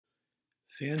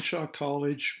Fanshawe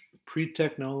College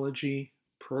Pre-Technology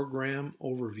Program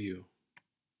Overview.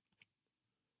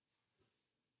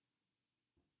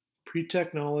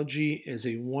 Pre-Technology is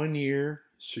a one-year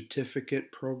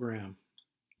certificate program.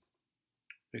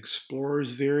 Explores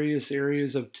various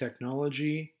areas of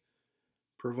technology,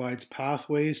 provides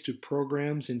pathways to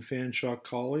programs in Fanshawe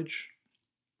College,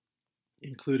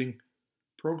 including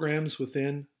programs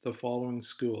within the following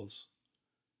schools: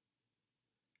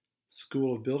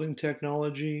 School of Building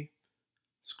Technology,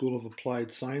 School of Applied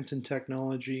Science and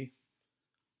Technology,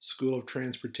 School of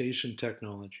Transportation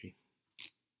Technology.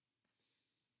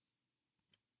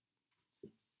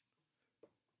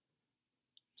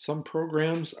 Some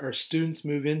programs our students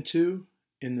move into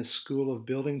in the School of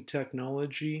Building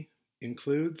Technology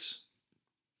includes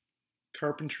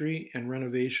Carpentry and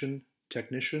Renovation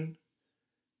Technician,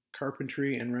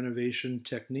 Carpentry and Renovation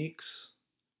Techniques,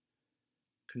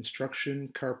 Construction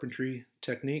Carpentry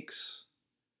Techniques,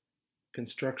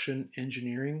 Construction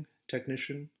Engineering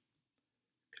Technician,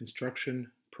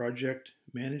 Construction Project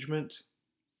Management,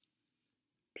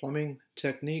 Plumbing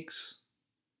Techniques,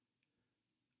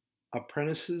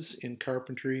 Apprentices in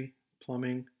Carpentry,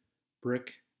 Plumbing,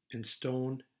 Brick, and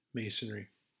Stone Masonry.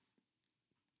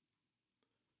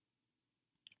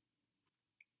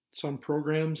 Some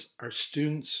programs our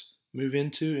students move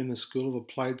into in the School of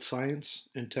Applied Science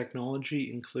and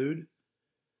Technology include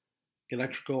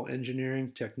Electrical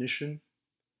Engineering Technician,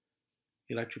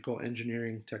 Electrical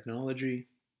Engineering Technology,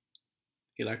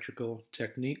 Electrical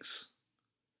Techniques,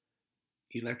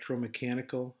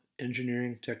 Electromechanical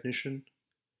Engineering Technician,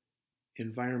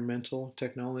 Environmental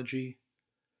Technology,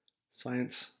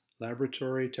 Science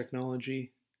Laboratory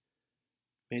Technology,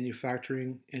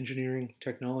 Manufacturing Engineering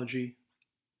Technology,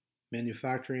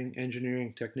 Manufacturing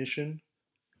Engineering Technician,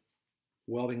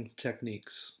 Welding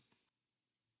Techniques.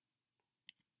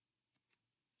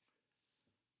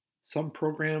 Some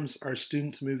programs our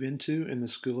students move into in the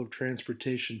School of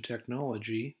Transportation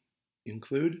Technology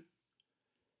include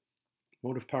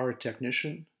Motive Power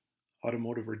Technician,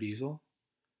 Automotive or Diesel,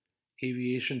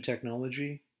 Aviation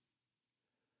Technology,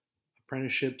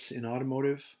 Apprenticeships in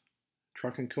Automotive,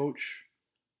 Truck and Coach,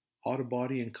 Auto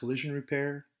Body and Collision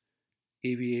Repair,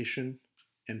 Aviation,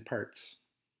 and Parts.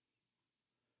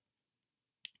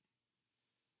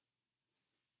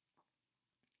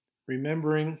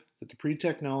 Remembering that the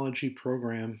pre-technology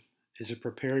program is a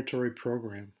preparatory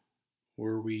program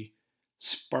where we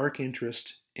spark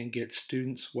interest and get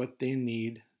students what they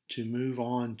need to move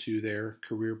on to their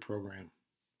career program.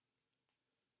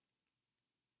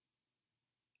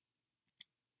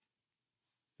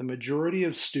 The majority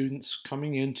of students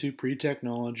coming into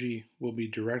pre-technology will be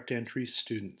direct entry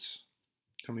students,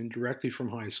 coming directly from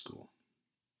high school.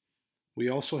 We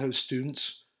also have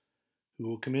students who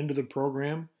will come into the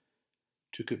program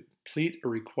to complete a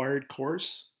required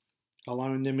course,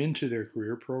 allowing them into their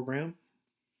career program,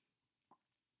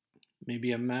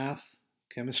 maybe a math,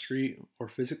 chemistry, or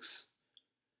physics.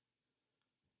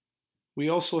 We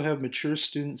also have mature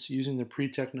students using the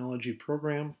pre-technology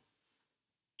program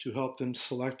to help them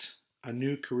select a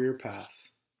new career path.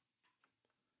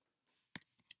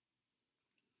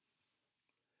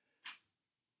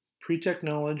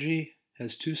 Pre-technology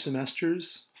has 2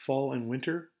 semesters, fall and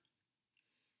winter.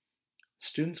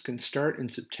 Students can start in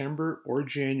September or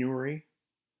January.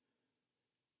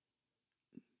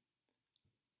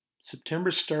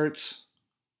 September starts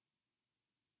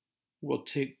will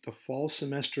take the fall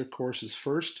semester courses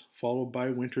first, followed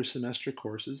by winter semester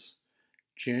courses.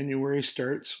 January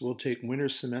starts will take winter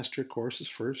semester courses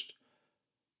first,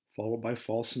 followed by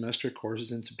fall semester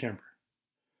courses in September.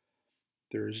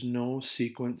 There is no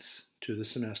sequence to the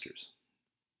semesters.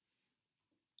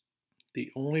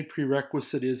 The only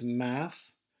prerequisite is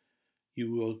math.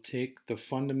 You will take the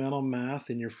fundamental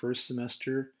math in your first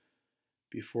semester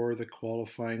before the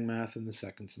qualifying math in the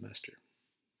second semester.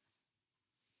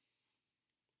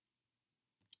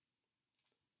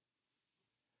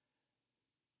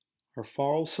 Our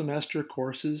fall semester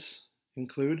courses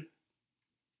include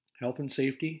Health and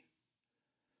Safety,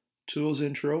 Tools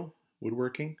Intro,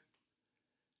 Woodworking,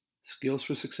 Skills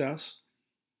for Success,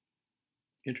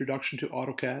 Introduction to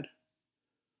AutoCAD,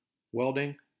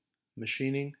 Welding,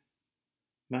 Machining,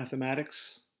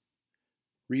 Mathematics,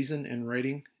 Reason and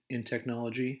Writing in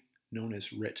Technology, known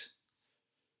as RIT.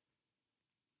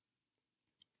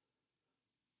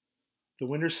 The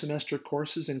winter semester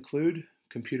courses include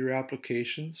Computer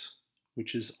Applications,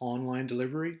 which is online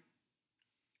delivery,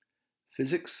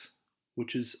 Physics,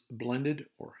 which is blended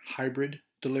or hybrid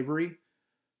delivery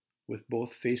with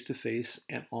both face-to-face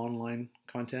and online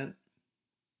content,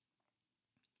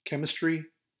 Chemistry,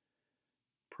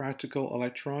 Practical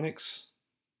Electronics,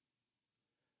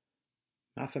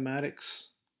 mathematics,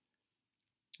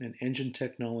 and engine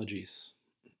technologies.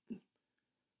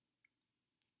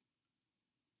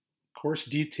 Course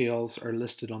details are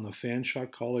listed on the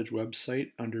Fanshawe College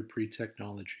website under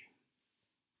Pre-Technology.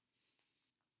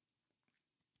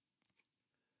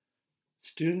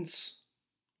 Students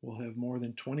will have more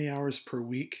than 20 hours per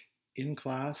week in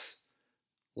class,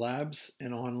 labs,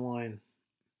 and online.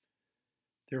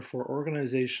 Therefore,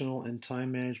 organizational and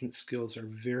time management skills are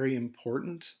very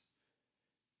important,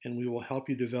 and we will help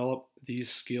you develop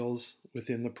these skills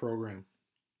within the program.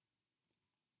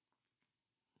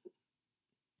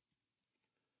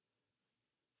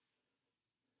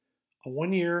 A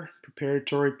one-year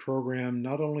preparatory program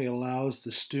not only allows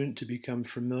the student to become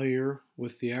familiar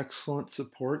with the excellent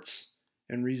supports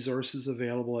and resources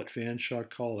available at Fanshawe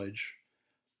College,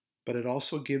 but it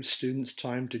also gives students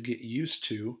time to get used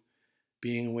to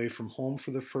being away from home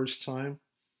for the first time,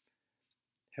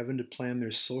 having to plan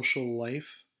their social life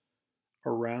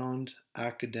around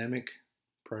academic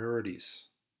priorities.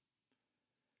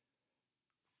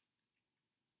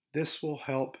 This will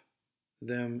help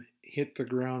them hit the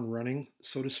ground running,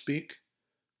 so to speak,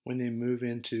 when they move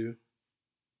into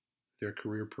their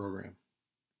career program.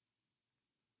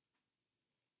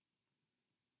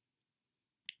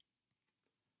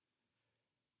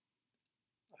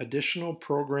 Additional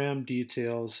program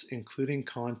details, including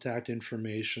contact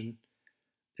information,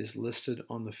 is listed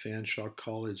on the Fanshawe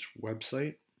College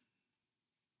website.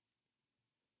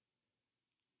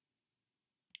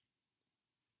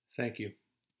 Thank you.